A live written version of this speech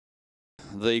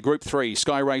The Group 3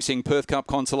 Sky Racing Perth Cup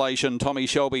Consolation, Tommy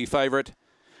Shelby favourite.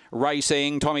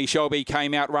 Racing, Tommy Shelby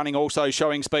came out running, also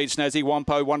showing speed. Snazzy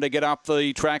Wampo wanted to get up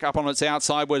the track. Up on its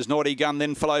outside was Naughty Gun,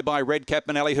 then followed by Red Cap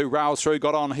Manelli, who railed through,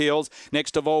 got on heels.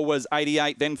 Next of all was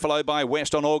 88, then followed by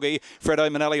West on Augie. Fredo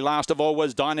Manelli, last of all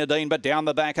was Dynadine, but down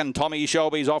the back, and Tommy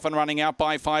Shelby's off and running out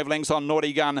by 5 lengths on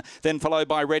Naughty Gun, then followed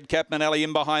by Red Cap Manelli.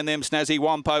 In behind them, Snazzy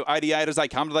Wampo, 88 as they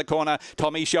come to the corner.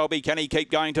 Tommy Shelby, can he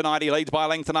keep going tonight? He leads by a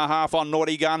length and a half on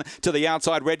Naughty Gun. To the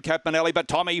outside, Red Cap Manelli, but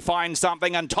Tommy finds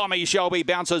something, and Tommy Shelby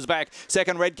bounces back.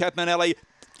 Second, Red Cap Manelli.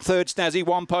 Third, Snazzy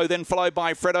Wampo, then followed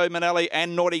by Fredo Manelli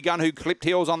and Naughty Gun, who clipped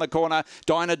heels on the corner.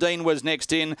 Dynadine was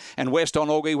next in, and West on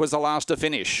Augie was the last to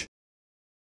finish.